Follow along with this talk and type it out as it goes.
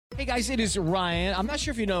Hey guys, it is Ryan. I'm not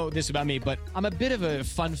sure if you know this about me, but I'm a bit of a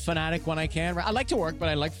fun fanatic when I can. I like to work, but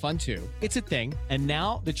I like fun too. It's a thing. And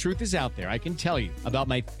now the truth is out there. I can tell you about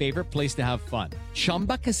my favorite place to have fun.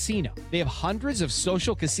 Chumba Casino. They have hundreds of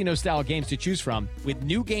social casino style games to choose from with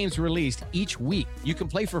new games released each week. You can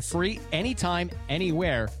play for free anytime,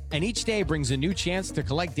 anywhere. And each day brings a new chance to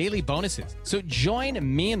collect daily bonuses. So join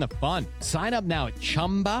me in the fun. Sign up now at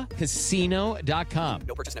ChumbaCasino.com.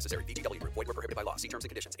 No purchase necessary. VGW Group. Void where prohibited by law. See terms and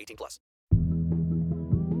conditions. 18+.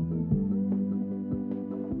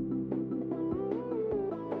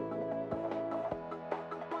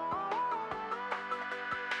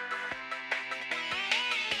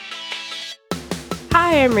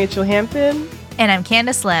 Hi, I'm Rachel Hampton. And I'm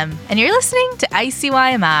Candace Lim. And you're listening to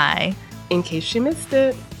ICYMI. In case you missed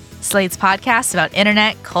it. Slate's podcast about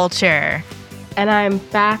internet culture. And I'm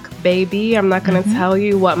back, baby. I'm not going to tell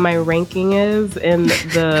you what my ranking is in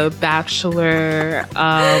the Bachelor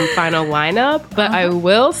final lineup, but I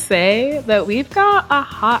will say that we've got a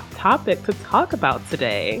hot topic to talk about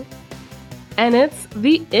today. And it's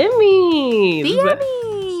the Emmys. The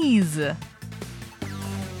Emmys.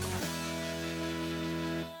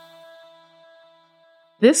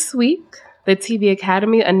 This week, the TV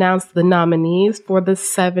Academy announced the nominees for the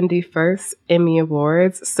 71st Emmy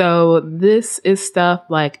Awards. So this is stuff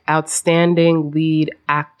like Outstanding Lead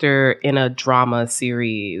Actor in a Drama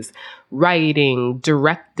Series, Writing,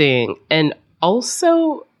 Directing, and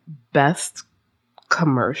also Best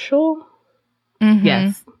Commercial. Mm-hmm.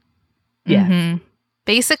 Yes. Yes. Mm-hmm.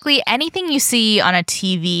 Basically, anything you see on a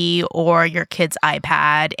TV or your kid's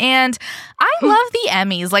iPad. And I love the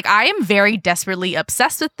Emmys. Like, I am very desperately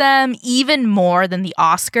obsessed with them, even more than the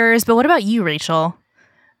Oscars. But what about you, Rachel?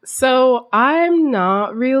 So I'm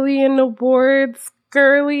not really an awards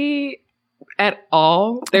girly at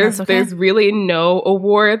all. There's really no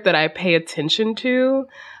award that I pay attention to.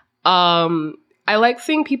 I like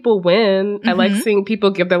seeing people win. I like seeing people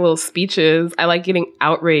give their little speeches. I like getting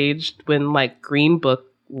outraged when, like, Green Book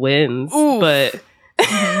wins. Oof. But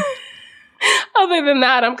other than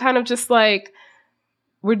that, I'm kind of just like,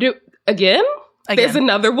 again? There's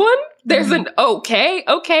another one? There's okay,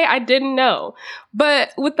 I didn't know.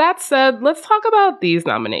 But with that said, let's talk about these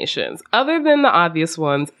nominations. Other than the obvious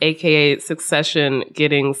ones, aka Succession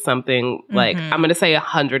getting something like, I'm going to say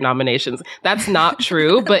 100 nominations. That's not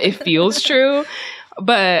true, but it feels true.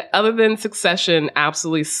 But other than Succession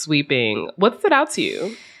absolutely sweeping, what stood out to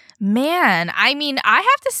you? Man, I mean, I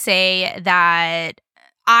have to say that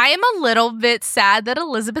I am a little bit sad that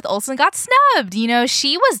Elizabeth Olsen got snubbed. You know,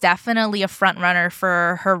 she was definitely a front runner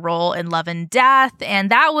for her role in Love and Death,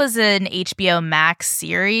 and that was an HBO Max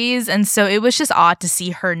series, and so it was just odd to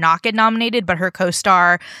see her not get nominated, but her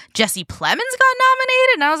co-star Jesse Plemons got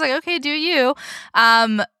nominated, and I was like, okay, do you?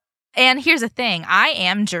 And here's the thing. I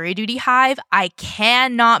am Jury Duty Hive. I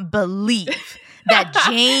cannot believe that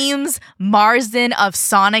James Marsden of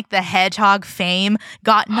Sonic the Hedgehog fame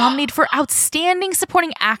got nominated for Outstanding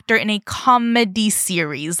Supporting Actor in a Comedy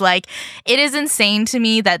Series. Like, it is insane to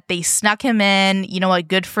me that they snuck him in. You know what?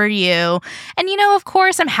 Good for you. And, you know, of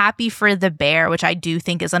course, I'm happy for The Bear, which I do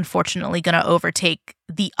think is unfortunately going to overtake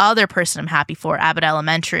the other person I'm happy for, Abbott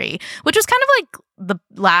Elementary, which was kind of like the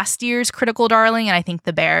last year's critical darling, and I think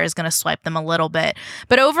The Bear is going to swipe them a little bit.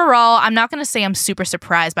 But overall, I'm not going to say I'm super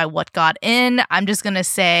surprised by what got in. I'm just going to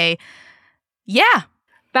say, yeah.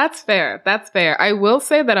 That's fair. I will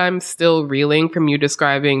say that I'm still reeling from you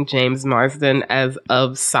describing James Marsden as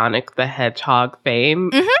of Sonic the Hedgehog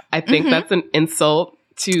fame. I think that's an insult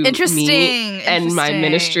to me and my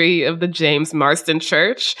ministry of the James Marsden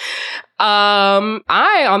Church.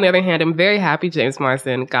 I, on the other hand, am very happy James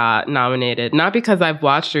Marsden got nominated, not because I've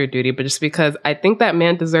watched Jury Duty, but just because I think that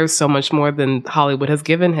man deserves so much more than Hollywood has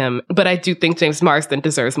given him. But I do think James Marsden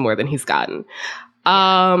deserves more than he's gotten.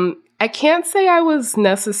 I can't say I was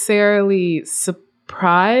necessarily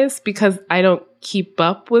surprised because I don't keep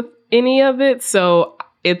up with any of it. So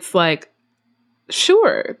it's like,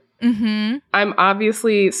 sure. I'm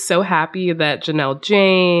obviously so happy that Janelle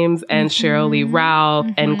James and Cheryl Lee Ralph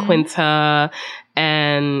and Quinta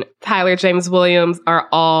and Tyler James Williams are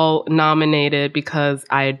all nominated because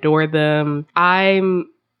I adore them. I'm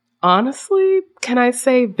honestly, can I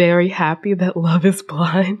say, very happy that Love is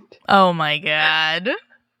Blind Oh my God.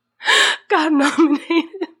 got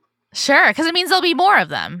nominated. Sure, because it means there'll be more of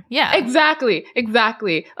them. Yeah. Exactly.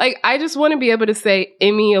 Like, I just want to be able to say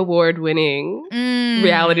Emmy award-winning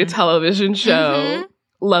reality television show,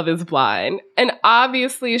 Love is Blind. And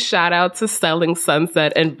obviously, shout out to Selling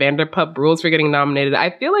Sunset and Vanderpump Rules for getting nominated.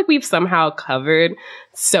 I feel like we've somehow covered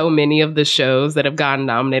so many of the shows that have gotten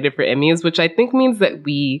nominated for Emmys, which I think means that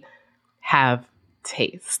we have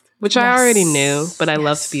taste, which I already knew, but I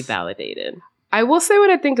love to be validated. I will say what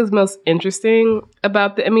I think is most interesting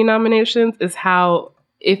about the Emmy nominations is how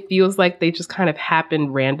it feels like they just kind of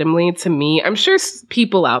happened randomly to me. I'm sure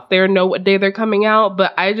people out there know what day they're coming out,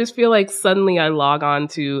 but I just feel like suddenly I log on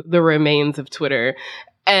to the remains of Twitter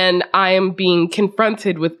and I am being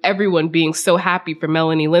confronted with everyone being so happy for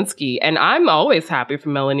Melanie Lynskey. And I'm always happy for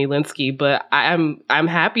Melanie Lynskey, but I'm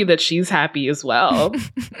happy that she's happy as well.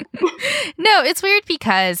 No, it's weird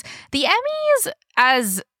because the Emmys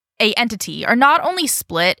as a entity are not only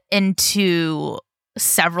split into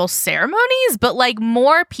several ceremonies, but like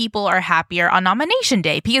more people are happier on nomination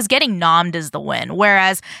day because getting nommed is the win.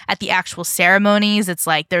 Whereas at the actual ceremonies, it's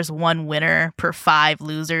like there's one winner per 5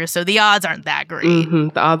 losers. So the odds aren't that great.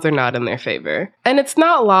 The odds are not in their favor. And it's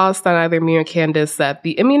not lost on either me or Candace that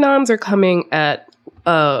the Emmy noms are coming at,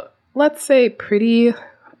 let's say, pretty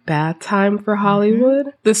bad time for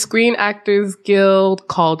Hollywood. The Screen Actors Guild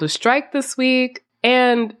called a strike this week,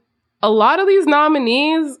 and a lot of these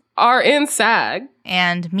nominees are in SAG.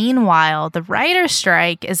 And meanwhile, the writer's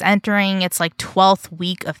strike is entering its 12th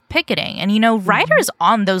week of picketing. And, writers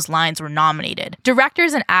on those lines were nominated.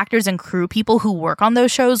 Directors and actors and crew people who work on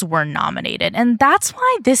those shows were nominated. And that's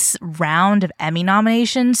why this round of Emmy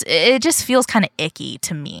nominations, it just feels kind of icky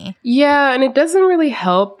to me. Yeah, and it doesn't really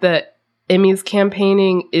help that Emmy's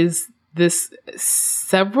campaigning is this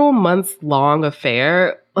several months long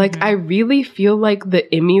affair. I really feel like the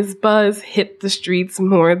Emmys buzz hit the streets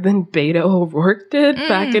more than Beto O'Rourke did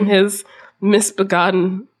back in his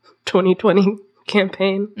misbegotten 2020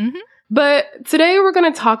 campaign. But today we're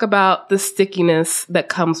going to talk about the stickiness that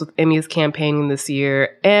comes with Emmys campaigning this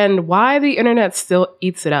year and why the internet still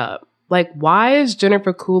eats it up. Why is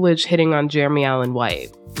Jennifer Coolidge hitting on Jeremy Allen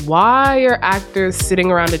White? Why are actors sitting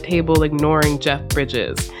around a table ignoring Jeff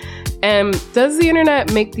Bridges? And does the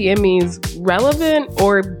internet make the Emmys relevant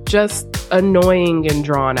or just annoying and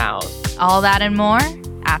drawn out? All that and more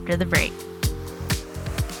after the break.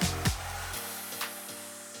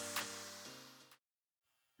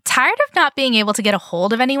 Tired of not being able to get a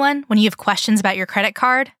hold of anyone when you have questions about your credit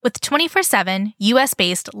card? With 24/7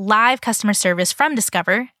 US-based live customer service from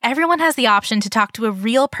Discover, everyone has the option to talk to a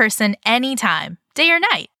real person anytime, day or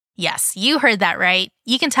night. Yes, you heard that right.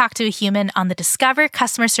 You can talk to a human on the Discover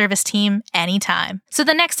customer service team anytime. So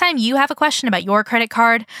the next time you have a question about your credit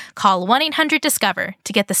card, call 1-800-DISCOVER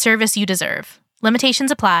to get the service you deserve.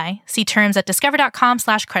 Limitations apply. See terms at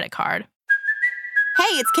discover.com/creditcard.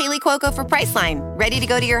 Hey, it's Kaylee Cuoco for Priceline. Ready to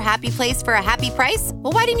go to your happy place for a happy price?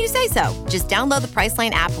 Well, why didn't you say so? Just download the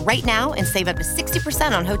Priceline app right now and save up to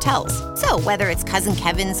 60% on hotels. So whether it's Cousin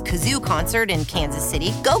Kevin's Kazoo Concert in Kansas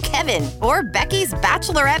City, go Kevin, or Becky's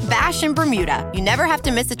Bachelorette Bash in Bermuda, you never have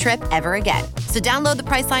to miss a trip ever again. So download the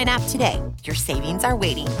Priceline app today. Your savings are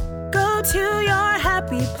waiting. Go to your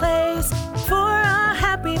happy place for a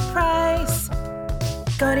happy price.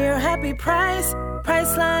 Go to your happy price,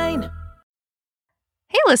 Priceline.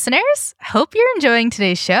 Hey listeners, hope you're enjoying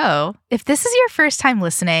today's show. If this is your first time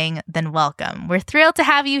listening, then welcome. We're thrilled to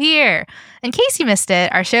have you here. In case you missed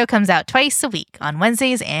it, our show comes out twice a week on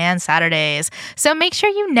Wednesdays and Saturdays. So make sure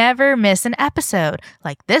you never miss an episode,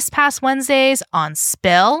 like this past Wednesdays on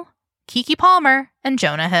Spill, Keke Palmer, and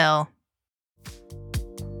Jonah Hill.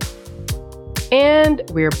 And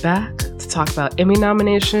we're back to talk about Emmy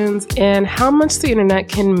nominations and how much the internet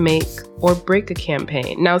can make or break a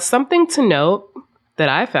campaign. Now, something to note that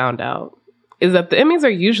I found out is that the Emmys are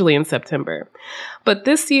usually in September. But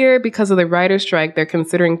this year, because of the writer's strike, they're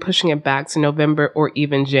considering pushing it back to November or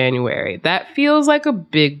even January. That feels like a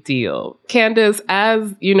big deal. Candace,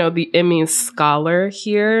 as, the Emmy scholar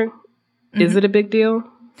here, is it a big deal?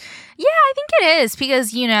 Yeah, I think it is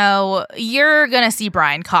because, you're going to see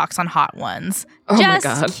Brian Cox on Hot Ones. Oh Just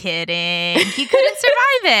my God. kidding. He couldn't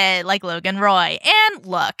survive it like Logan Roy. And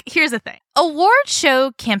look, here's the thing. Award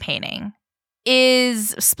show campaigning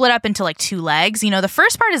is split up into 2 legs. The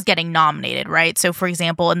first part is getting nominated, right? So for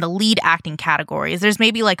example, in the lead acting categories, there's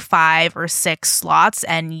maybe 5 or 6 slots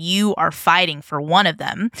and you are fighting for one of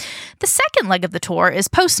them. The second leg of the tour is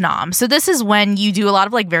post-nom. So this is when you do a lot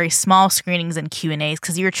of very small screenings and Q&As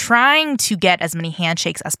because you're trying to get as many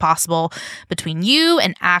handshakes as possible between you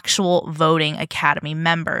and actual voting Academy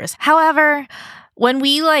members. However, when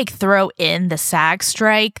we throw in the SAG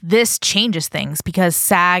strike, this changes things because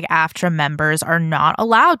SAG-AFTRA members are not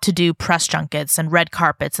allowed to do press junkets and red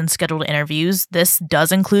carpets and scheduled interviews. This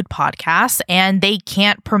does include podcasts, and they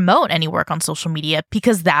can't promote any work on social media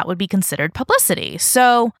because that would be considered publicity.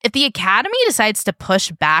 So if the Academy decides to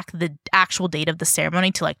push back the actual date of the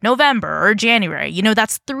ceremony to November or January,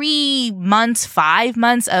 that's 3 months, 5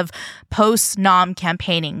 months of post-nom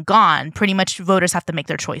campaigning gone. Pretty much voters have to make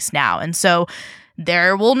their choice now. And so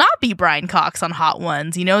there will not be Brian Cox on Hot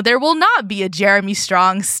Ones. There will not be a Jeremy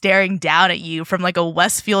Strong staring down at you from a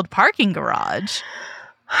Westfield parking garage.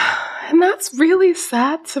 And that's really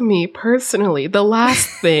sad to me personally. The last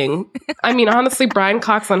thing, I mean, honestly, Brian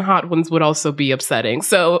Cox on Hot Ones would also be upsetting.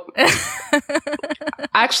 So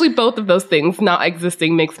actually, both of those things not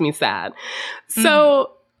existing makes me sad.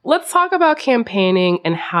 So let's talk about campaigning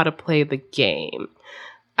and how to play the game.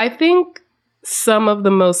 I think some of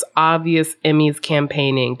the most obvious Emmys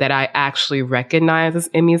campaigning that I actually recognize as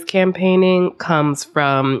Emmys campaigning comes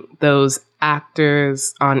from those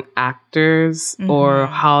actors on actors or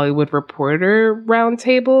Hollywood Reporter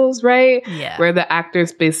roundtables, right? Yeah. Where the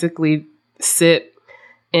actors basically sit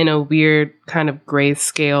in a weird kind of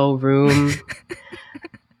grayscale room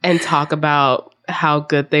and talk about how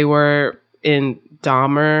good they were in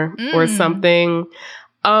Dahmer or something.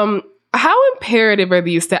 How imperative are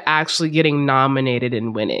these to actually getting nominated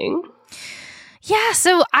and winning? Yeah,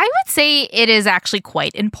 so I would say it is actually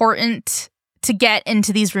quite important to get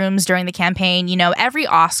into these rooms during the campaign. Every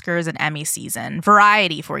Oscars and Emmy season,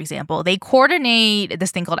 Variety, for example, they coordinate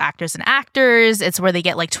this thing called Actors and Actors. It's where they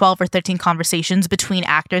get 12 or 13 conversations between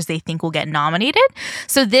actors they think will get nominated.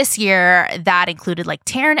 So this year, that included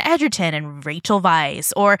Taron Egerton and Rachel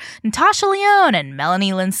Weisz, or Natasha Lyonne and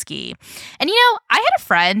Melanie Linsky. And I had a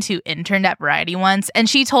friend who interned at Variety once, and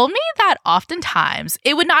she told me that oftentimes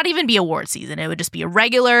it would not even be award season. It would just be a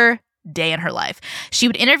regular day in her life. She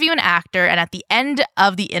would interview an actor, and at the end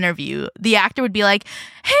of the interview, the actor would be like,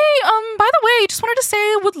 "Hey, by the way, just wanted to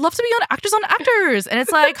say, would love to be on Actors on Actors." And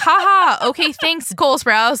it's haha, okay, thanks, Cole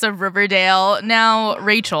Sprouse of Riverdale. Now,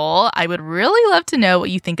 Rachel, I would really love to know what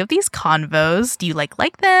you think of these convos. Do you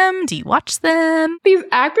like them? Do you watch them? These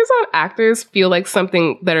Actors on Actors feel like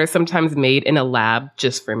something that are sometimes made in a lab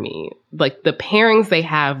just for me. The pairings they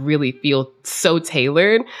have really feel so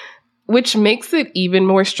tailored, which makes it even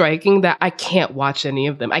more striking that I can't watch any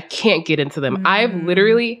of them. I can't get into them. I've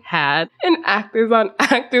literally had an Actors on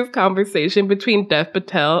Actors conversation between Dev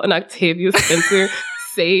Patel and Octavia Spencer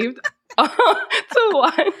saved to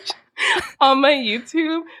watch on my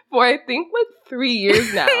YouTube for I think 3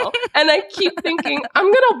 years now. And I keep thinking, I'm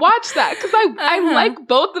going to watch that because I like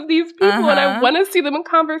both of these people and I want to see them in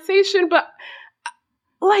conversation, but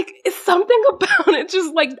it's something about it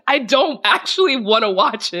just I don't actually want to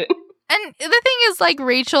watch it. And the thing is,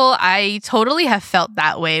 Rachel, I totally have felt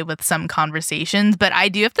that way with some conversations, but I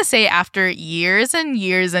do have to say, after years and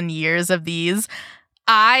years and years of these,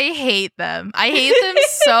 I hate them. I hate them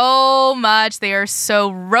so much. They are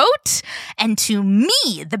so rote. And to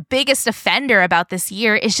me, the biggest offender about this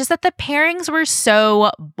year is just that the pairings were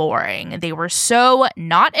so boring. They were so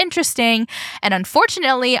not interesting. And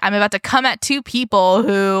unfortunately, I'm about to come at two people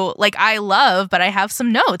who, I love, but I have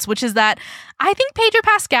some notes, which is that I think Pedro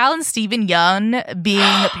Pascal and Stephen Yeun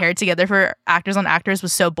being paired together for Actors on Actors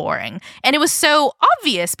was so boring. And it was so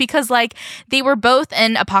obvious because, they were both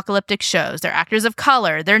in apocalyptic shows. They're actors of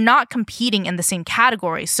color. They're not competing in the same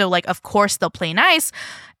category. So, of course, they'll play nice.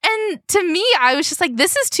 And to me, I was just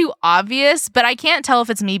this is too obvious, but I can't tell if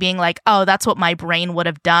it's me being oh, that's what my brain would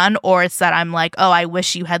have done, or it's that I'm oh, I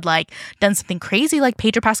wish you had done something crazy like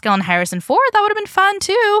Pedro Pascal and Harrison Ford. That would have been fun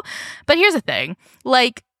too. But here's the thing,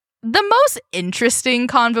 the most interesting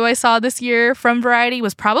convo I saw this year from Variety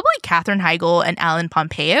was probably Katherine Heigl and Alan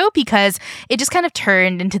Pompeo, because it just kind of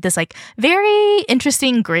turned into this very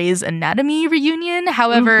interesting Grey's Anatomy reunion.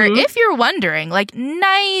 However, if you're wondering,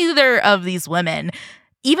 neither of these women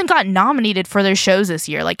even got nominated for their shows this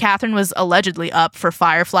year. Katherine was allegedly up for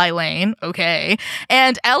Firefly Lane, okay,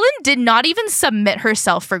 and Ellen did not even submit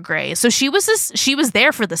herself for Grey, so she was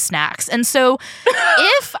there for the snacks. And so,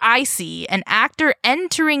 if I see an actor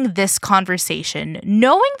entering this conversation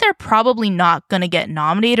knowing they're probably not gonna get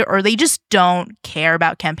nominated, or they just don't care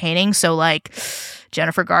about campaigning, so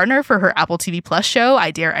Jennifer Gardner for her Apple TV Plus show,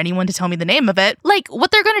 I dare anyone to tell me the name of it. What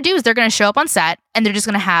they're going to do is they're going to show up on set and they're just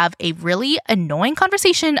going to have a really annoying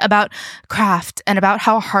conversation about craft and about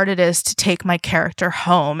how hard it is to take my character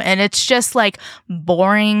home. And it's just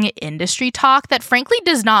boring industry talk that frankly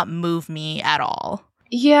does not move me at all.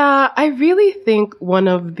 Yeah, I really think one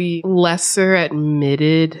of the lesser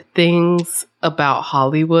admitted things about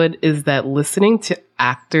Hollywood is that listening to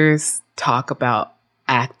actors talk about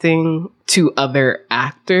acting to other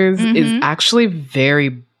actors is actually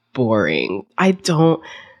very boring. I don't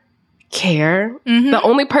care. The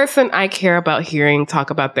only person I care about hearing talk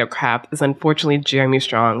about their craft is unfortunately Jeremy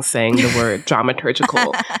Strong saying the word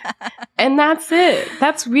dramaturgical. And that's it.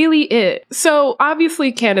 That's really it. So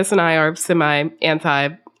obviously Candace and I are semi-anti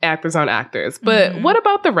actors on actors, but what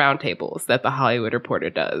about the roundtables that the Hollywood Reporter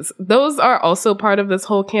does? Those are also part of this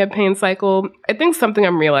whole campaign cycle. I think something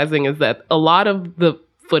I'm realizing is that a lot of the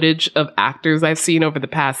footage of actors I've seen over the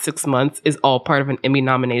past 6 months is all part of an Emmy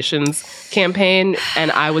nominations campaign.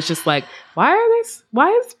 And I was just like, why is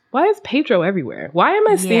Pedro everywhere? Why am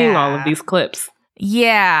I seeing all of these clips?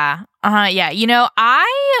 Yeah. You know,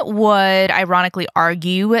 I would ironically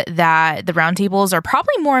argue that the roundtables are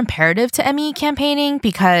probably more imperative to Emmy campaigning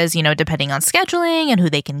because, you know, depending on scheduling and who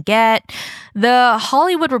they can get, the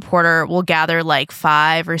Hollywood Reporter will gather like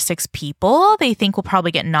 5 or 6 people they think will probably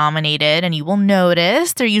get nominated, and you will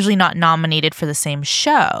notice they're usually not nominated for the same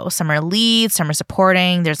show. Some are leads, some are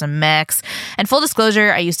supporting, there's a mix. And full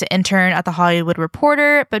disclosure, I used to intern at the Hollywood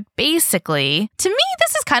Reporter, but basically, to me,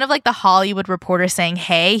 this is kind of like the Hollywood Reporter saying,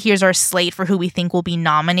 hey, here's our slate for who we think will be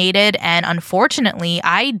nominated. And unfortunately,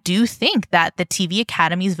 I do think that the TV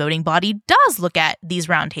Academy's voting body does look at these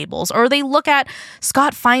roundtables, or they look at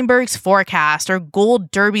Scott Feinberg's forecast or Gold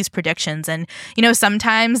Derby's predictions. And, you know,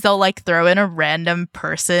 sometimes they'll like throw in a random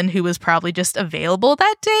person who was probably just available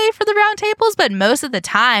that day for the roundtables. But most of the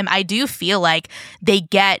time, I do feel like they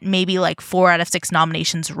get maybe like 4 out of 6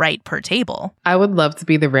 nominations right per table. I would love to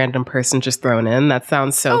be the random person just thrown in. That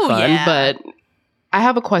sounds so fun. Yeah. But I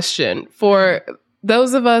have a question for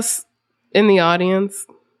those of us in the audience,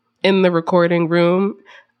 in the recording room,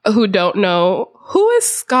 who don't know, who is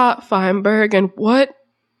Scott Feinberg and what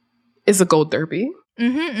is a Gold Derby?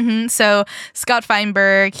 So Scott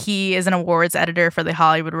Feinberg, he is an awards editor for the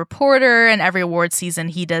Hollywood Reporter, and every award season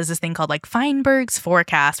he does this thing called like Feinberg's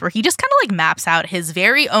forecast, where he just kind of like maps out his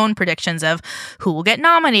very own predictions of who will get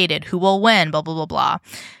nominated, who will win, blah, blah, blah, blah.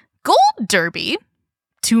 Gold Derby,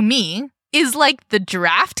 to me, is like the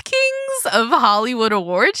DraftKings of Hollywood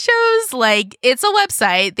award shows. Like, it's a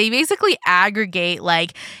website. They basically aggregate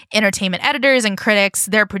like entertainment editors and critics,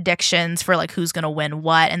 their predictions for like who's going to win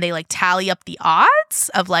what. And they like tally up the odds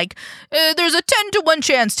of like, there's a 10-1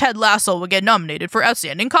 chance Ted Lasso will get nominated for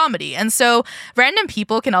Outstanding Comedy. And so random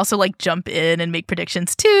people can also like jump in and make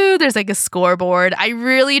predictions too. There's like a scoreboard. I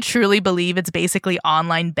really, truly believe it's basically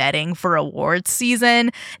online betting for awards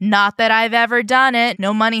season. Not that I've ever done it.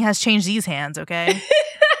 No money has changed these hands, okay?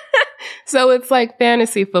 So it's like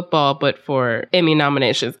fantasy football, but for Emmy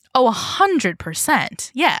nominations. Oh,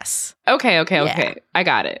 100%. Yes. Okay. I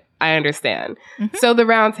got it. I understand. So the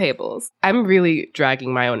roundtables, I'm really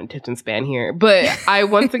dragging my own attention span here, but I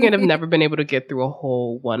once again have never been able to get through a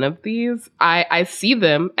whole one of these. I see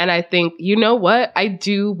them and I think, you know what? I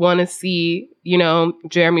do want to see, you know,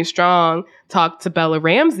 Jeremy Strong talk to Bella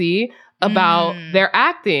Ramsey about their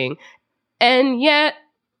acting. And yet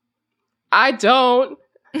I don't.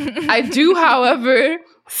 I do, however,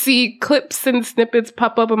 see clips and snippets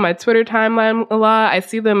pop up on my Twitter timeline a lot. I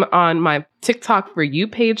see them on my TikTok For You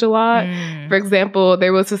page a lot. For example,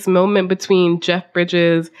 there was this moment between Jeff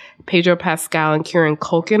Bridges, Pedro Pascal, and Kieran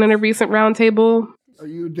Culkin in a recent roundtable. Are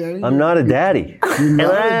you a daddy? I'm not a daddy. And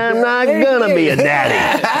I'm not gonna be a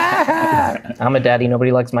daddy. I'm a daddy.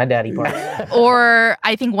 Nobody likes my daddy part. Or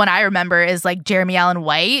I think one I remember is like Jeremy Allen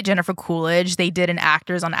White, Jennifer Coolidge. They did an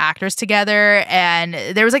Actors on Actors together. And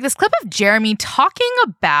there was like this clip of Jeremy talking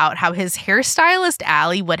about how his hairstylist,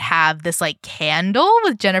 Allie, would have this like candle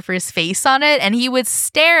with Jennifer's face on it. And he would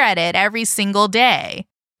stare at it every single day.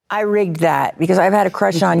 I rigged that because I've had a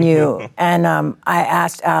crush on you. And I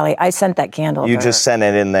asked Allie, I sent that candle to her. You just sent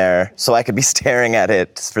it in there so I could be staring at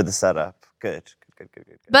it for the setup. Good.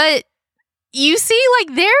 But you see,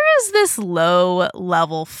 like, there is this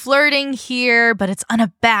low-level flirting here, but it's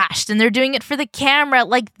unabashed, and they're doing it for the camera.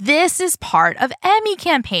 Like, this is part of Emmy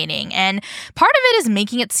campaigning, and part of it is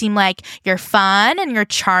making it seem like you're fun, and you're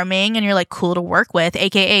charming, and you're, like, cool to work with,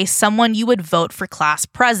 aka someone you would vote for class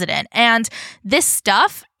president. And this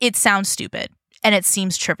stuff, it sounds stupid, and it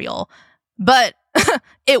seems trivial, but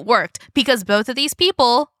it worked, because both of these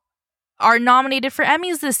people are nominated for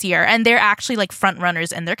Emmys this year, and they're actually, like, front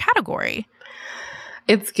runners in their category.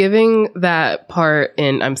 It's giving that part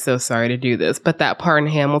in, I'm so sorry to do this, but that part in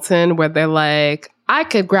Hamilton where they're like, I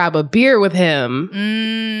could grab a beer with him.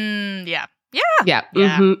 Yeah.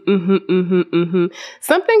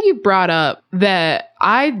 Something you brought up that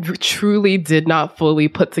I truly did not fully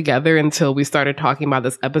put together until we started talking about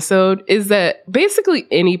this episode is that basically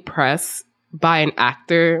any press by an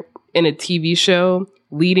actor in a TV show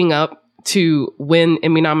leading up to when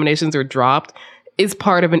Emmy nominations are dropped is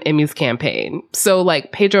part of an Emmys campaign. So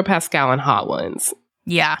like Pedro Pascal and Hot Ones.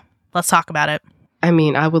 Yeah, let's talk about it. I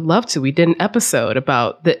mean, I would love to. We did an episode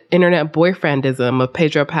about the internet boyfriendism of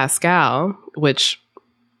Pedro Pascal, which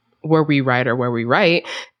were we right or were we right?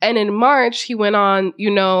 And in March, he went on,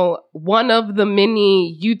 one of the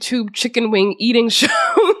many YouTube chicken wing eating shows,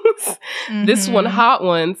 this one, Hot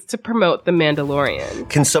Ones, to promote The Mandalorian.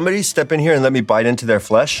 Can somebody step in here and let me bite into their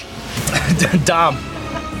flesh? Dom.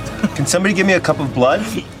 Can somebody give me a cup of blood?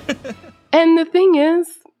 And the thing is,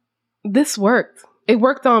 this worked. It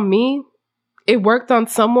worked on me. It worked on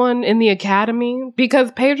someone in the Academy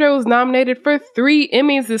because Pedro was nominated for 3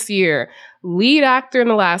 Emmys this year. Lead actor in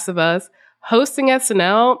The Last of Us, hosting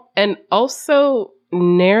SNL, and also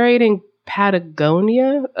narrating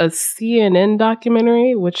Patagonia, a CNN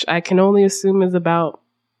documentary, which I can only assume is about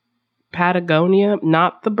Patagonia,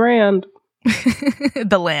 not the brand.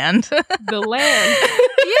 The land. The land.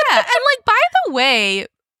 Yeah. And like, by the way,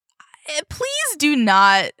 please do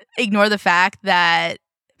not ignore the fact that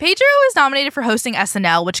Pedro is nominated for hosting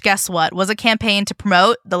SNL, which guess what? Was a campaign to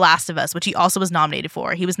promote The Last of Us, which he also was nominated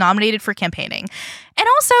for. He was nominated for campaigning. And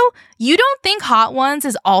also, you don't think Hot Ones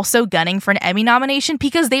is also gunning for an Emmy nomination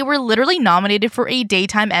because they were literally nominated for a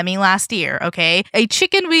daytime Emmy last year, okay? A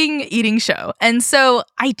chicken wing eating show. And so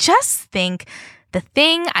I just think the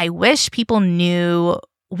thing I wish people knew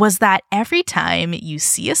was that every time you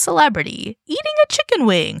see a celebrity eating a chicken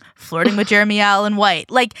wing, flirting with Jeremy Allen White,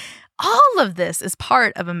 like, all of this is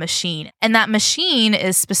part of a machine, and that machine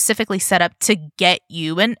is specifically set up to get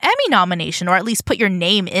you an Emmy nomination, or at least put your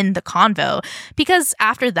name in the convo, because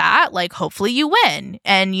after that, like, hopefully you win,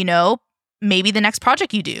 and, maybe the next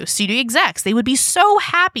project you do, studio execs, they would be so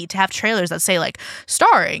happy to have trailers that say, like,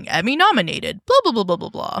 starring, Emmy nominated, blah, blah, blah, blah, blah,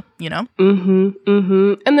 blah,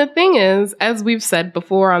 And the thing is, as we've said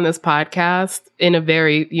before on this podcast, in a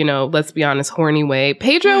very, let's be honest, horny way,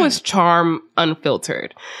 Pedro is charm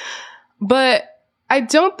unfiltered. But I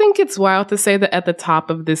don't think it's wild to say that at the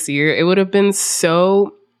top of this year, it would have been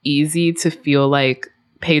so easy to feel like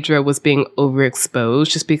Pedro was being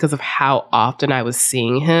overexposed just because of how often I was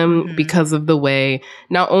seeing him, because of the way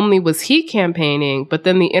not only was he campaigning, but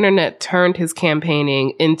then the internet turned his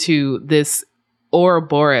campaigning into this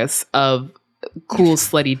Ouroboros of cool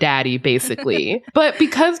slutty daddy, basically. But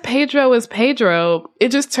because Pedro is Pedro, it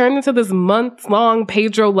just turned into this month-long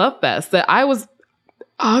Pedro love fest that I was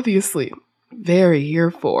obviously very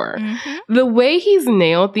here for. The way he's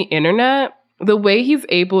nailed the internet, the way he's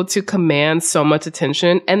able to command so much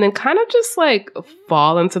attention and then kind of just like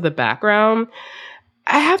fall into the background,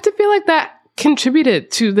 I have to feel like that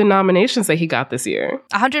contributed to the nominations that he got this year.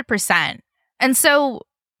 100%. And so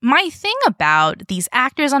my thing about these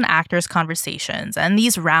actors on actors conversations and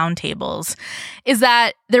these roundtables is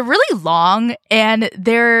that they're really long, and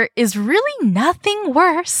there is really nothing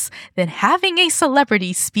worse than having a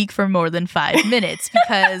celebrity speak for more than 5 minutes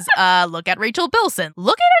because look at Rachel Bilson.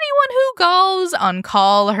 Look at anyone who goes on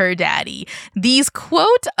Call Her Daddy. These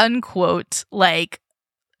quote unquote like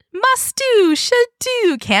must do, should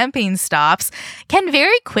do campaign stops can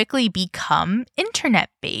very quickly become internet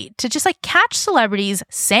bait to just like catch celebrities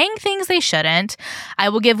saying things they shouldn't. I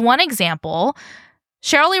will give one example.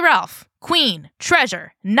 Cheryl Lee Ralph, Queen,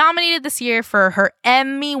 Treasure, nominated this year for her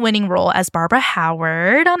Emmy-winning role as Barbara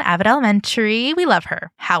Howard on Abbott Elementary. We love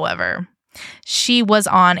her. However, she was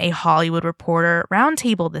on a Hollywood Reporter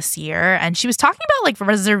roundtable this year, and she was talking about like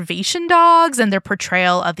reservation dogs and their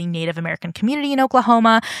portrayal of the Native American community in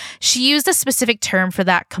Oklahoma. She used a specific term for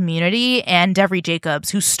that community, and Devery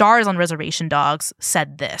Jacobs, who stars on Reservation Dogs,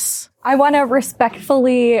 said this. I want to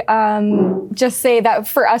respectfully just say that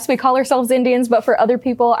for us, we call ourselves Indians, but for other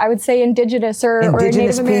people, I would say Indigenous or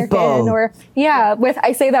Native American people. Or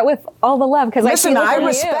I say that with all the love because I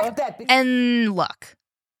respect that. And look,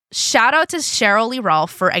 shout out to Cheryl Lee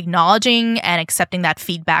Ralph for acknowledging and accepting that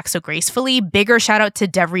feedback so gracefully. Bigger shout out to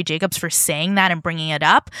Devery Jacobs for saying that and bringing it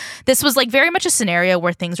up. This was like very much a scenario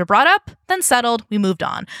where things were brought up, then settled, we moved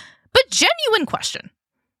on. But genuine question.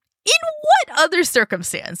 In what other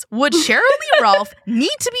circumstance would Cheryl Lee Ralph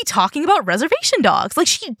need to be talking about reservation dogs? Like,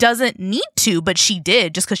 she doesn't need to, but she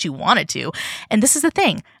did just because she wanted to. And this is the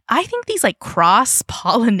thing. I think these like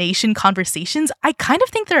cross-pollination conversations, I kind of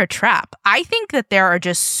think they're a trap. I think that there are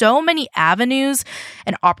just so many avenues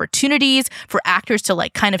and opportunities for actors to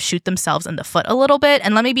like kind of shoot themselves in the foot a little bit.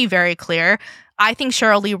 And let me be very clear. I think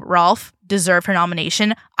Cheryl Lee Ralph deserved her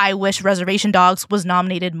nomination. I wish Reservation Dogs was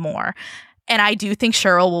nominated more. And I do think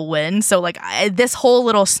Cheryl will win. So like this whole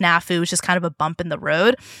little snafu is just kind of a bump in the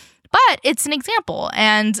road. But it's an example.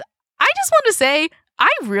 And I just want to say, I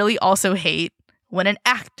really also hate when an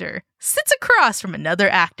actor sits across from another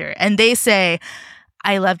actor and they say,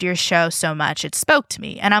 I loved your show so much, it spoke to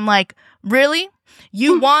me. And I'm like, really?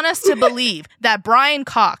 You want us to believe that Brian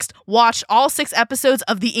Cox watched all 6 episodes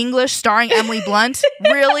of The English starring Emily Blunt?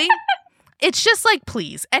 Really? It's just like,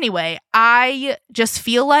 please. Anyway, I just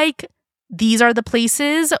feel like these are the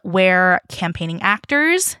places where campaigning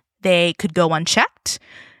actors, they could go unchecked.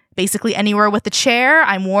 Basically anywhere with a chair.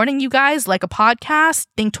 I'm warning you guys, like a podcast,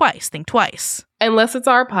 think twice, think twice. Unless it's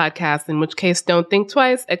our podcast, in which case don't think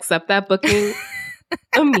twice, accept that booking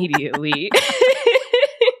immediately.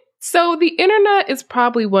 So the internet is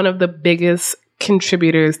probably one of the biggest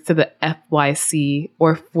contributors to the FYC,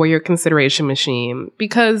 or for your consideration machine,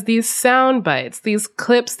 because these sound bites, these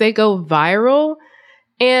clips, they go viral.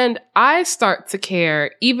 And I start to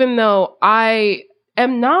care, even though I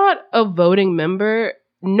am not a voting member,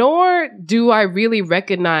 nor do I really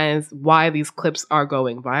recognize why these clips are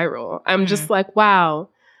going viral. I'm just like, wow,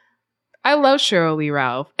 I love Cheryl Lee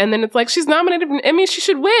Ralph. And then it's like, she's nominated for an Emmy, she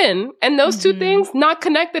should win. And those two things, not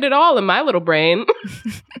connected at all in my little brain.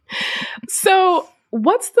 So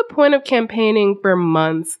what's the point of campaigning for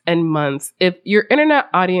months and months if your internet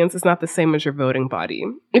audience is not the same as your voting body?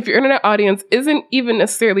 If your internet audience isn't even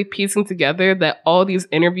necessarily piecing together that all these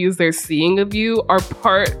interviews they're seeing of you are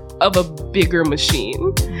part of a bigger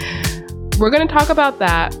machine. We're going to talk about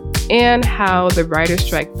that and how the writer's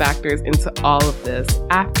strike factors into all of this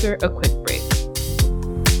after a quick break.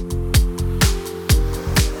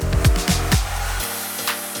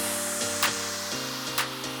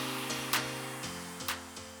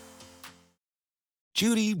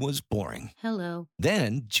 Judy was boring. Hello.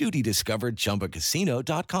 Then Judy discovered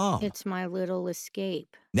ChumbaCasino.com. It's my little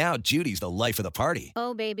escape. Now Judy's the life of the party.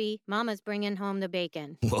 Oh, baby, mama's bringing home the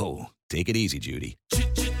bacon. Whoa, take it easy, Judy.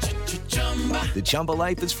 The Chumba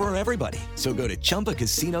life is for everybody. So go to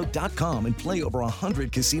ChumbaCasino.com and play over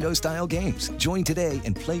 100 casino-style games. Join today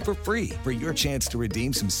and play for free for your chance to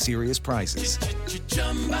redeem some serious prizes.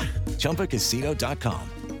 ChumbaCasino.com.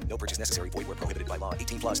 No purchase necessary. Void where prohibited by law.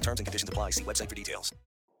 18 plus terms and conditions apply. See website for details.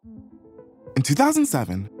 In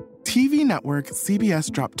 2007, TV network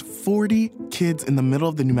CBS dropped 40 kids in the middle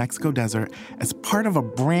of the New Mexico desert as part of a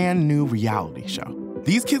brand new reality show.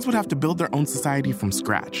 These kids would have to build their own society from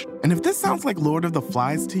scratch. And if this sounds like Lord of the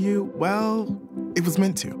Flies to you, well, it was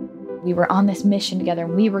meant to. We were on this mission together,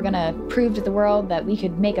 and we were going to prove to the world that we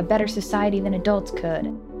could make a better society than adults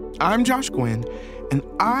could. I'm Josh Gwynn, and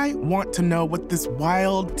I want to know what this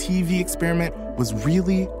wild TV experiment was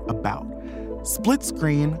really about. Split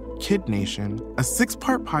Screen, Kid Nation, a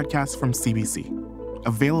 6-part podcast from CBC.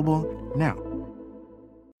 Available now.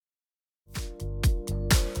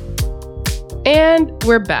 And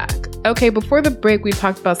we're back. Okay, before the break, we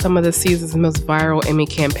talked about some of the season's most viral Emmy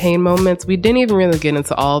campaign moments. We didn't even really get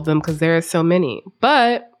into all of them because there are so many.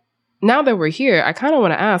 But now that we're here, I kind of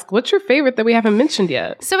want to ask, what's your favorite that we haven't mentioned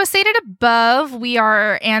yet? So as stated above, we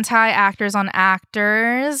are anti-actors on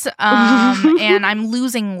actors, and I'm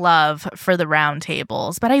losing love for the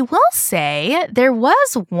roundtables. But I will say there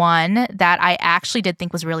was one that I actually did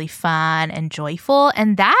think was really fun and joyful,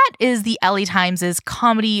 and that is the LA Times'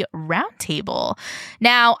 Comedy Roundtable.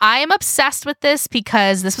 Now, I am obsessed with this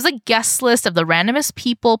because this was a guest list of the randomest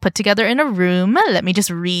people put together in a room. Let me just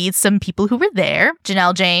read some people who were there.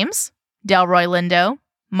 Janelle James, Delroy Lindo,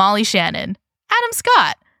 Molly Shannon, Adam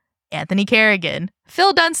Scott, Anthony Kerrigan,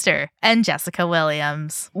 Phil Dunster, and Jessica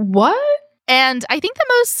Williams. What? And I think the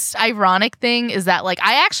most ironic thing is that, like,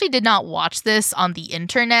 I actually did not watch this on the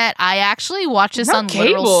internet. I actually watched this on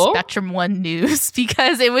literal Spectrum One News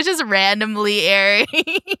because it was just randomly airing.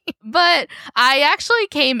 But I actually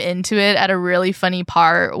came into it at a really funny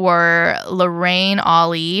part where Lorraine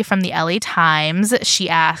Ollie from the LA Times, she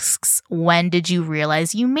asks, when did you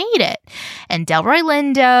realize you made it? And Delroy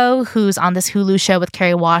Lindo, who's on this Hulu show with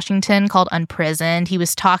Kerry Washington called Unprisoned, he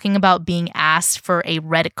was talking about being asked for a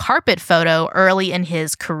red carpet photo early in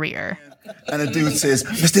his career. And the dude says,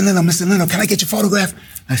 Mr. Leno, can I get your photograph?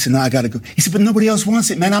 I said, no, I gotta go. He said, but nobody else wants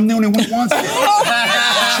it, man. I'm the only one who wants it.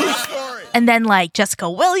 True story. And then, like, Jessica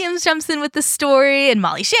Williams jumps in with the story and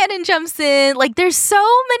Molly Shannon jumps in. Like, there's so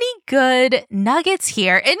many good nuggets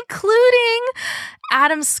here, including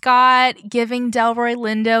Adam Scott giving Delroy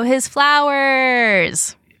Lindo his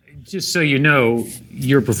flowers. Just so you know,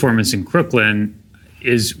 your performance in Crooklyn,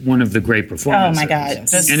 is one of the great performances. Oh my God.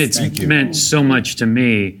 And it's meant so much to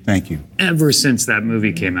me. Thank you. Ever since that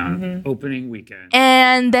movie came out, opening weekend.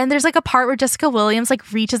 And then there's like a part where Jessica Williams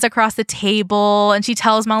like reaches across the table and she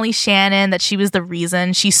tells Molly Shannon that she was the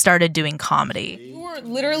reason she started doing comedy. You were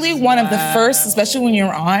literally one of the first, especially when you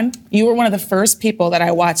were on, you were one of the first people that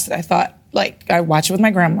I watched that I thought, like, I watched it with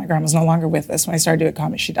my grandma. My grandma's no longer with us. When I started doing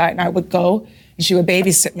comedy, she died. And I would go and she would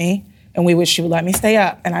babysit me and she would let me stay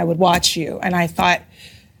up and I would watch you. And I thought,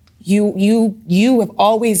 you have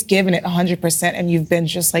always given it 100%, and you've been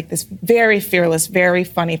just like this very fearless, very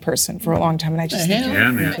funny person for a long time. And I just think you're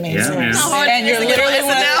amazing. And you're literally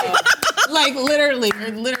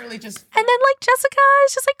you're literally just. And then like Jessica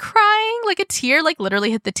is just like crying, like a tear like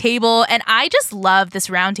literally hit the table. And I just love this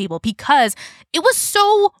roundtable because it was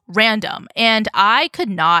so random, and I could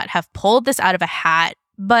not have pulled this out of a hat.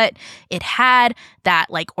 But it had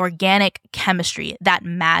that like organic chemistry, that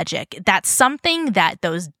magic, that's something that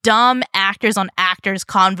those dumb actors on actors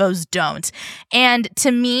convos don't. And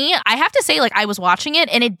to me, I have to say, like, I was watching it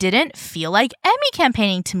and it didn't feel like Emmy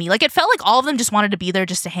campaigning to me. Like, it felt like all of them just wanted to be there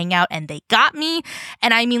just to hang out, and they got me.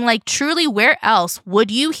 And I mean, like, truly, where else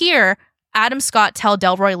would you hear Adam Scott tell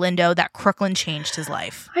Delroy Lindo that Crooklyn changed his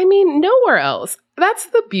life? I mean, nowhere else. That's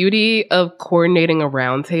the beauty of coordinating a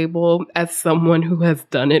roundtable as someone who has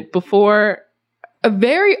done it before.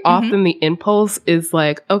 Very often the impulse is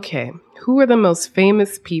like, okay, who are the most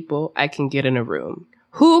famous people I can get in a room?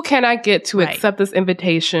 Who can I get to accept this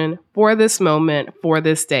invitation for this moment, for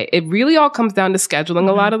this day? It really all comes down to scheduling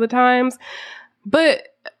a lot of the times. But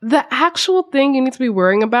the actual thing you need to be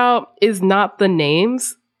worrying about is not the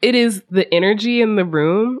names. It is the energy in the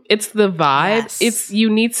room. It's the vibe. Yes. You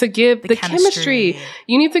need to give the chemistry.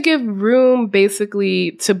 You need to give room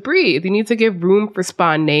basically to breathe. You need to give room for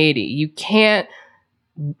spontaneity. You can't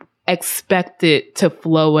expect it to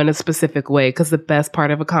flow in a specific way, because the best part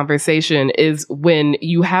of a conversation is when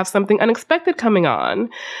you have something unexpected coming on.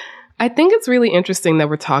 I think it's really interesting that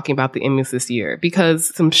we're talking about the Emmys this year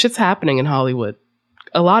because some shit's happening in Hollywood.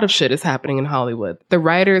 A lot of shit is happening in Hollywood. The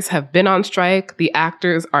writers have been on strike. The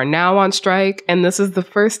actors are now on strike. And this is the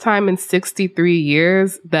first time in 63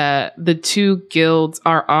 years that the two guilds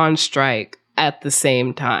are on strike at the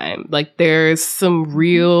same time. Like, there's some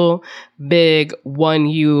real big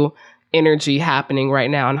 1U energy happening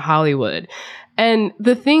right now in Hollywood. And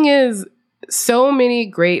the thing is, so many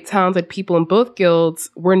great talented people in both guilds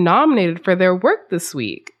were nominated for their work this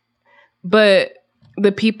week. But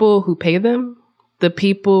the people who pay them, the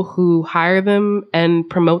people who hire them and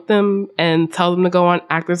promote them and tell them to go on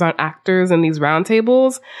Actors and these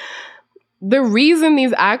roundtables, the reason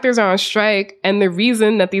these actors are on strike and the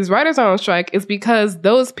reason that these writers are on strike is because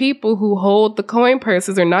those people who hold the coin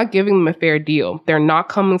purses are not giving them a fair deal. They're not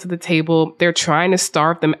coming to the table. They're trying to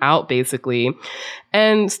starve them out, basically.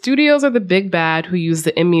 And studios are the big bad who use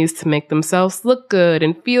the Emmys to make themselves look good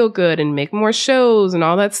and feel good and make more shows and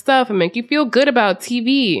all that stuff and make you feel good about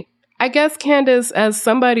TV. I guess, Candace, as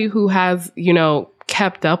somebody who has,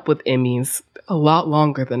 kept up with Emmys a lot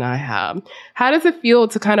longer than I have, how does it feel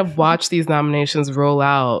to kind of watch these nominations roll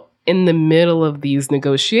out in the middle of these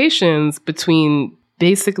negotiations between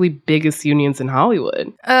basically biggest unions in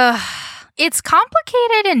Hollywood? It's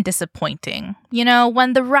complicated and disappointing.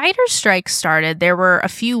 When the writers' strike started, there were a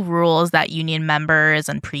few rules that union members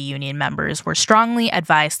and pre-union members were strongly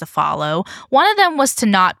advised to follow. One of them was to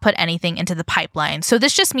not put anything into the pipeline. So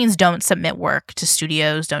this just means don't submit work to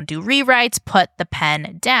studios, don't do rewrites, put the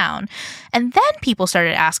pen down. And then people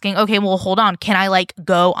started asking, okay, well, hold on. Can I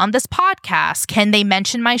go on this podcast? Can they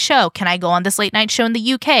mention my show? Can I go on this late night show in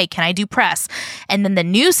the UK? Can I do press? And then the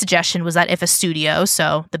new suggestion was that if a studio,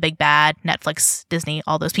 so the big bad, Netflix, Disney,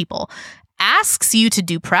 all those people, asks you to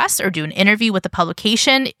do press or do an interview with the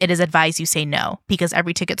publication, it is advised you say no, because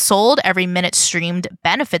every ticket sold, every minute streamed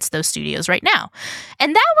benefits those studios right now.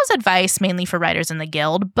 And that was advice mainly for writers in the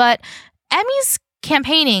Guild, but Emmy's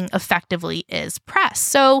campaigning effectively is press.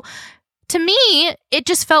 So to me, it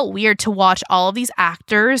just felt weird to watch all of these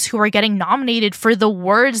actors who are getting nominated for the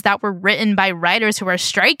words that were written by writers who are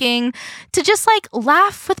striking to just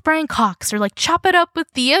laugh with Brian Cox or chop it up with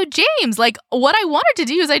Theo James. What I wanted to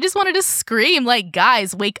do is I just wanted to scream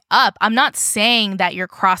guys, wake up. I'm not saying that you're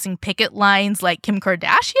crossing picket lines like Kim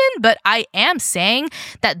Kardashian, but I am saying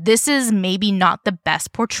that this is maybe not the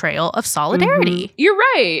best portrayal of solidarity. Mm-hmm. You're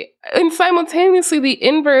right. And simultaneously, the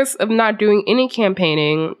inverse of not doing any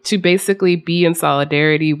campaigning to basically be in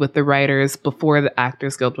solidarity with the writers before the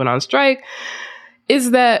Actors Guild went on strike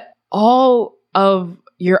is that all of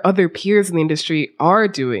your other peers in the industry are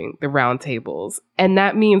doing the roundtables. And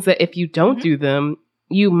that means that if you don't do them,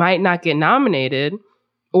 you might not get nominated.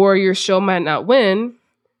 or your show might not win,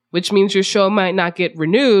 which means your show might not get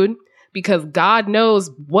renewed because God knows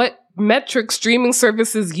what metric streaming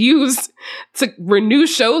services use to renew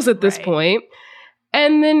shows at this point.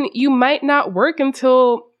 And then you might not work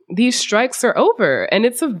until these strikes are over. And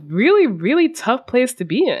it's a really, really tough place to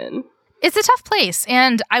be in. It's a tough place.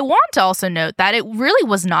 And I want to also note that it really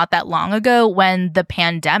was not that long ago when the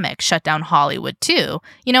pandemic shut down Hollywood, too.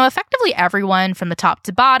 You know, effectively everyone from the top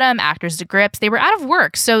to bottom, actors to grips, they were out of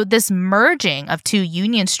work. So this merging of two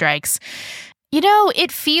union strikes, you know,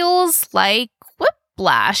 it feels like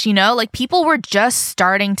whiplash, you know, like people were just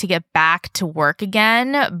starting to get back to work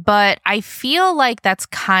again. But I feel like that's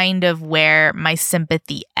kind of where my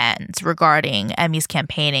sympathy ends regarding Emmy's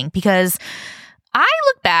campaigning, because I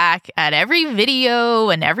look back at every video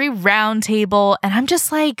and every roundtable, and I'm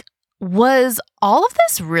just like, was all of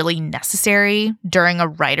this really necessary during a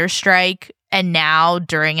writer's strike and now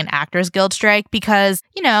during an Actors Guild strike? Because,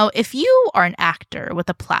 you know, if you are an actor with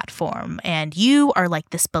a platform and you are like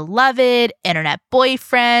this beloved internet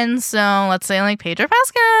boyfriend, so let's say like Pedro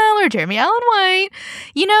Pascal or Jeremy Allen White,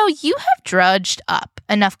 you know, you have drudged up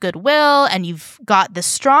enough goodwill and you've got this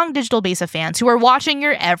strong digital base of fans who are watching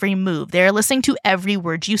your every move. They're listening to every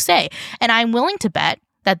word you say. And I'm willing to bet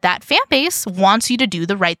that that fan base wants you to do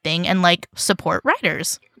the right thing and like support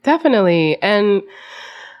writers. Definitely. And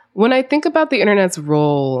when I think about the internet's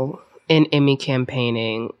role in Emmy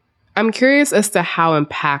campaigning, I'm curious as to how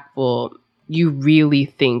impactful you really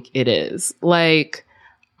think it is. Like,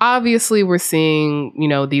 obviously, we're seeing, you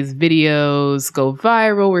know, these videos go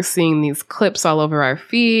viral. We're seeing these clips all over our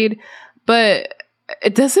feed. But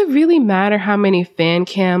does it really matter how many fan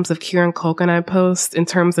cams of Kieran Culkin I post in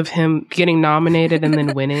terms of him getting nominated and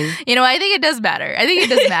then winning? You know, I think it does matter. I think it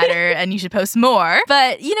does matter, and you should post more.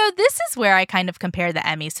 But, you know, this is where I kind of compare the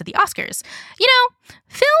Emmys to the Oscars. You know,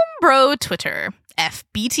 Film Bro Twitter,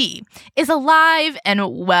 FBT, is alive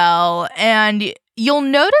and well, and you'll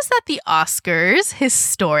notice that the Oscars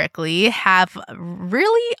historically have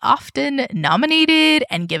really often nominated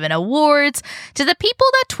and given awards to the people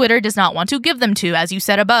that Twitter does not want to give them to. As you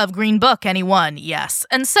said above, Green Book, anyone, yes.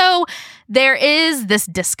 And so there is this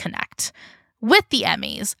disconnect. With the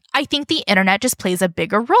Emmys, I think the internet just plays a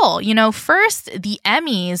bigger role. You know, first, the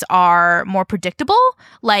Emmys are more predictable.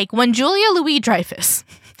 Like when Julia Louis-Dreyfus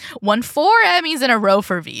won 4 Emmys in a row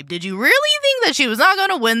for Veep, did you really think that she was not going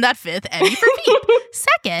to win that 5th Emmy for Veep?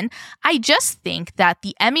 Second, I just think that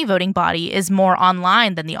the Emmy voting body is more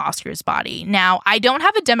online than the Oscars body. Now, I don't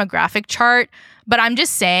have a demographic chart, but I'm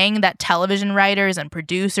just saying that television writers and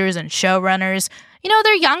producers and showrunners, you know,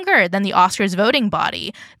 they're younger than the Oscars voting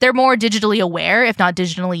body. They're more digitally aware, if not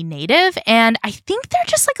digitally native. And I think they're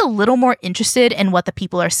just like a little more interested in what the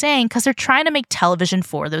people are saying because they're trying to make television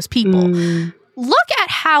for those people. Look at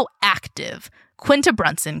how active Quinta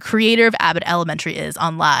Brunson, creator of Abbott Elementary, is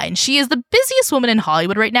online. She is the busiest woman in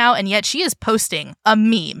Hollywood right now, and yet she is posting a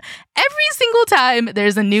meme every single time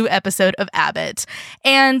there's a new episode of Abbott.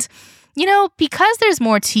 And, you know, because there's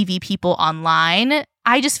more TV people online,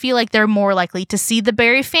 I just feel like they're more likely to see the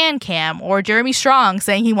Barry fan cam or Jeremy Strong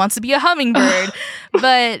saying he wants to be a hummingbird.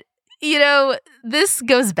 But, you know, this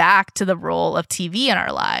goes back to the role of TV in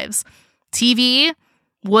our lives. TV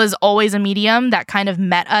was always a medium that kind of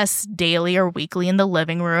met us daily or weekly in the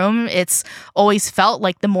living room. It's always felt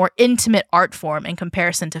like the more intimate art form in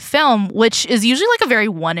comparison to film, which is usually like a very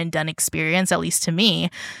one and done experience, at least to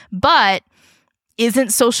me. But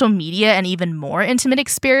isn't social media an even more intimate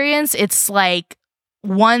experience? It's like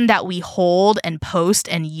one that we hold and post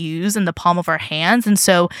and use in the palm of our hands. And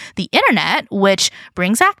so the internet, which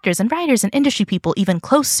brings actors and writers and industry people even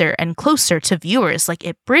closer and closer to viewers, like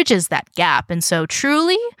it bridges that gap. And so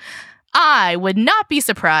truly, I would not be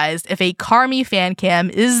surprised if a Carmi fan cam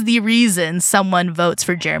is the reason someone votes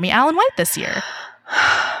for Jeremy Allen White this year.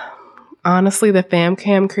 Honestly, the fan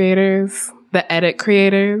cam creators, the edit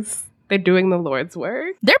creators, they're doing the Lord's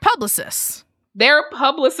work. They're publicists. They're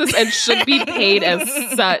publicists and should be paid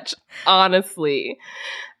as such, honestly.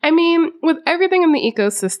 I mean, with everything in the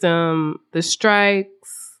ecosystem, the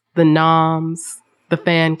strikes, the noms, the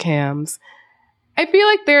fan cams, I feel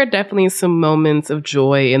like there are definitely some moments of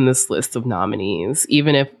joy in this list of nominees,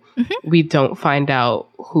 even if we don't find out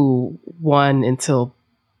who won until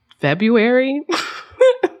February.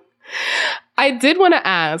 I did want to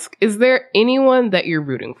ask, is there anyone that you're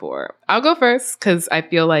rooting for? I'll go first because I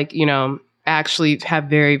feel like, you know, I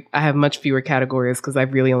have much fewer categories because I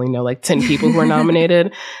really only know like 10 people who are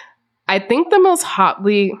nominated. I think the most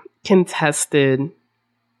hotly contested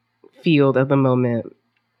field at the moment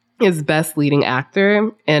is Best Leading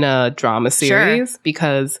Actor in a Drama Series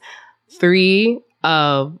because 3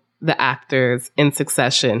 of the actors in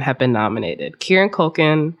succession have been nominated. Kieran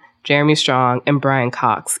Culkin, Jeremy Strong, and Brian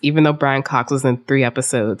Cox, even though Brian Cox was in 3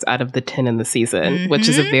 episodes out of the 10 in the season, which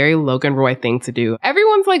is a very Logan Roy thing to do.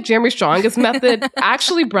 Everyone's like Jeremy Strong's method.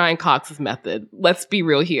 Actually, Brian Cox's method. Let's be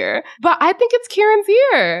real here. But I think it's Kieran's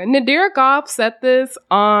year. Nadira Goff said this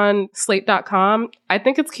on Slate.com. I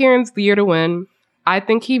think it's Kieran's year to win. I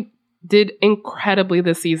think he did incredibly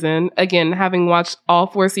this season. Again, having watched all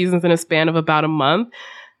 4 seasons in a span of about a month,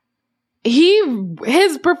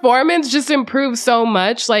 his performance just improved so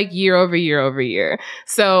much, like year over year over year.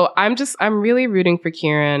 So I'm really rooting for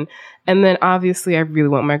Kieran. And then obviously I really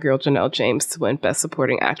want my girl Janelle James to win Best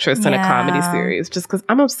Supporting Actress in a comedy series, just because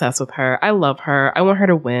I'm obsessed with her. I love her. I want her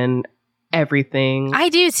to win everything. I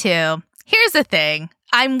do too. Here's the thing.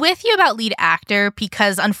 I'm with you about lead actor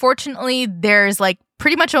because unfortunately there's like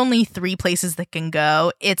pretty much only 3 places that can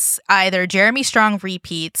go. It's either Jeremy Strong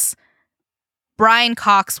repeats, Brian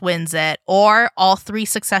Cox wins it, or all 3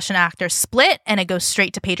 Succession actors split and it goes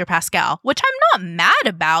straight to Pedro Pascal, which I'm not mad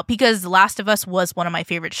about because The Last of Us was one of my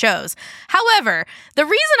favorite shows. However, the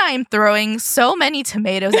reason I am throwing so many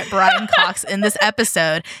tomatoes at Brian Cox in this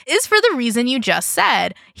episode is for the reason you just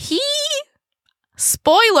said. He,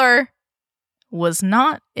 spoiler, was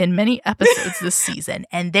not in many episodes this season.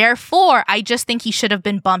 And therefore, I just think he should have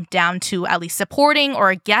been bumped down to at least supporting or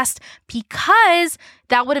a guest because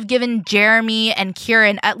that would have given Jeremy and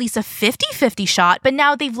Kieran at least a 50-50 shot. But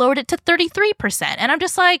now they've lowered it to 33%. And I'm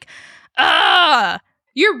just like,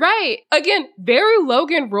 You're right. Again, very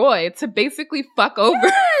Logan Roy to basically fuck over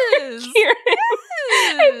Kieran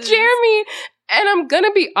and Jeremy. And I'm going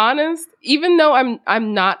to be honest, even though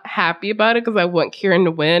I'm not happy about it because I want Kieran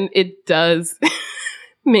to win, it does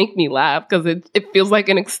make me laugh because it feels like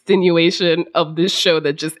an extenuation of this show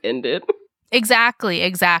that just ended. Exactly.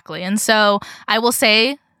 And so I will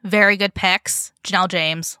say, very good picks. Janelle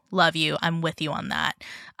James, love you. I'm with you on that.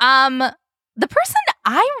 The person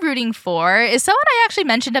I'm rooting for is someone I actually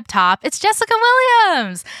mentioned up top. It's Jessica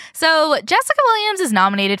Williams. So Jessica Williams is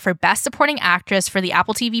nominated for Best Supporting Actress for the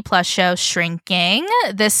Apple TV Plus show Shrinking.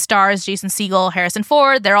 This stars Jason Segel, Harrison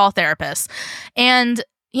Ford. They're all therapists. And,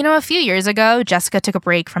 you know, a few years ago, Jessica took a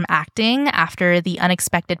break from acting after the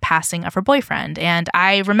unexpected passing of her boyfriend. And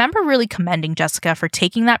I remember really commending Jessica for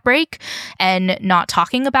taking that break and not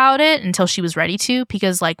talking about it until she was ready to,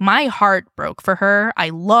 because, like, my heart broke for her. I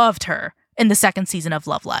loved her in the 2nd season of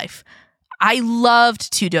Love Life. I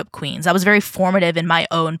loved Two Dope Queens. That was very formative in my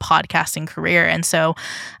own podcasting career. And so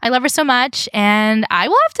I love her so much. And I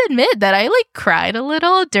will have to admit that I cried a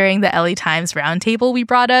little during the LA Times roundtable we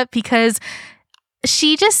brought up because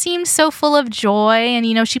she just seemed so full of joy. And,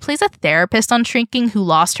 you know, she plays a therapist on Shrinking who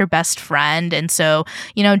lost her best friend. And so,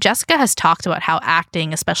 you know, Jessica has talked about how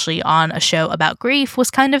acting, especially on a show about grief,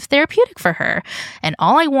 was kind of therapeutic for her. And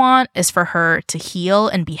all I want is for her to heal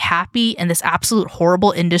and be happy in this absolute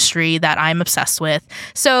horrible industry that I'm obsessed with.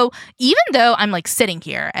 So even though I'm sitting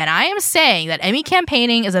here and I am saying that Emmy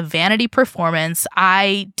campaigning is a vanity performance,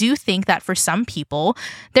 I do think that for some people,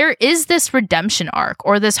 there is this redemption arc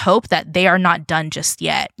or this hope that they are not done just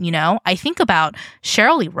yet. You know, I think about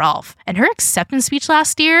Sheryl Lee Ralph and her acceptance speech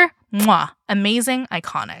last year. Mwah, amazing,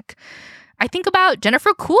 iconic. I think about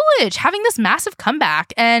Jennifer Coolidge having this massive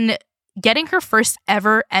comeback and getting her first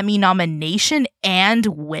ever Emmy nomination and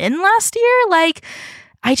win last year.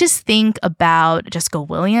 I just think about Jessica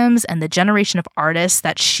Williams and the generation of artists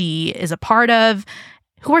that she is a part of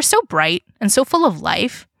who are so bright and so full of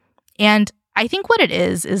life. And I think what it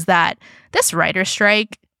is that this writer's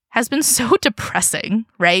strike has been so depressing,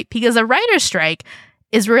 right? Because a writer's strike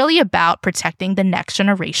is really about protecting the next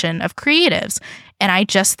generation of creatives. And I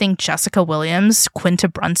just think Jessica Williams, Quinta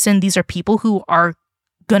Brunson, these are people who are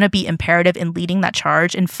going to be imperative in leading that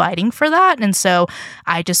charge and fighting for that. And so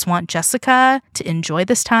I just want Jessica to enjoy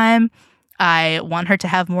this time. I want her to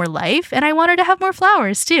have more life, and I want her to have more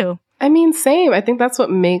flowers too. I mean, same. I think that's what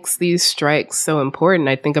makes these strikes so important.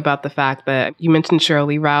 I think about the fact that you mentioned Sheryl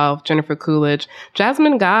Lee Ralph, Jennifer Coolidge,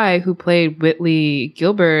 Jasmine Guy, who played Whitley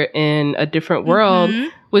Gilbert in A Different World,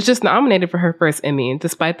 was just nominated for her first Emmy,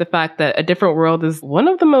 despite the fact that A Different World is one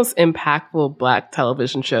of the most impactful Black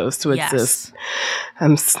television shows to exist.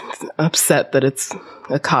 I'm upset that it's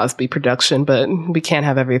a Cosby production, but we can't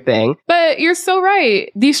have everything. But you're so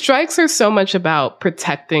right. These strikes are so much about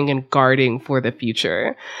protecting and guarding for the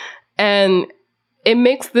future. And it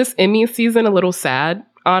makes this Emmy season a little sad,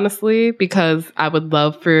 honestly, because I would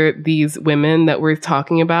love for these women that we're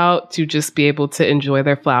talking about to just be able to enjoy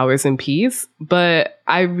their flowers in peace. But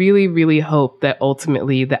I really, really hope that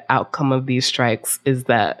ultimately the outcome of these strikes is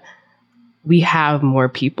that we have more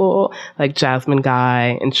people like Jasmine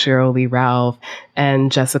Guy and Cheryl Lee Ralph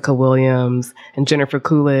and Jessica Williams and Jennifer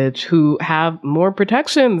Coolidge who have more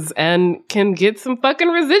protections and can get some fucking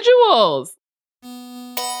residuals.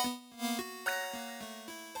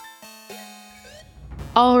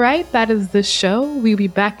 All right, that is the show. We'll be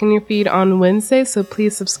back in your feed on Wednesday, so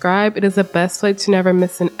please subscribe. It is the best way to never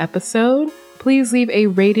miss an episode. Please leave a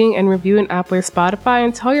rating and review in Apple or Spotify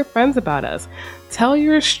and tell your friends about us. Tell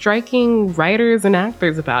your striking writers and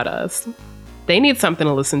actors about us. They need something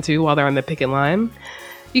to listen to while they're on the picket line.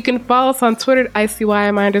 You can follow us on Twitter at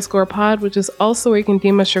ICYMI_pod, which is also where you can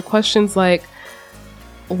DM us your questions like,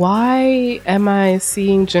 why am I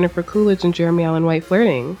seeing Jennifer Coolidge and Jeremy Allen White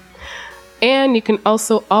flirting? And you can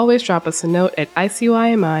also always drop us a note at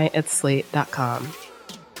ICYMI@slate.com.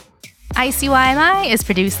 ICYMI is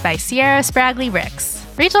produced by Sierra Spragley Ricks,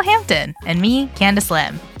 Rachel Hampton, and me, Candace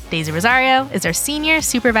Lim. Daisy Rosario is our senior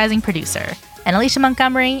supervising producer, and Alicia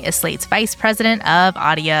Montgomery is Slate's vice president of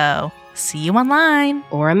audio. See you online.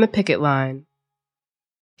 Or on the picket line.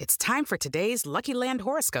 It's time for today's Lucky Land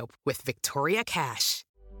horoscope with Victoria Cash.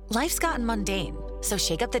 Life's gotten mundane, so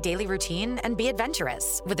shake up the daily routine and be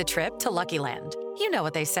adventurous with a trip to Lucky Land. You know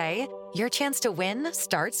what they say, your chance to win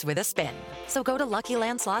starts with a spin. So go to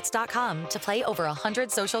LuckyLandSlots.com to play over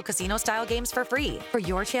 100 social casino-style games for free for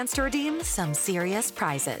your chance to redeem some serious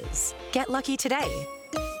prizes. Get lucky today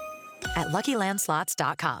at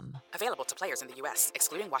LuckyLandSlots.com. Available to players in the U.S.,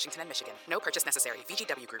 excluding Washington and Michigan. No purchase necessary.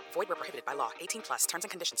 VGW Group. Void where prohibited by law. 18+. Terms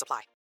and conditions apply.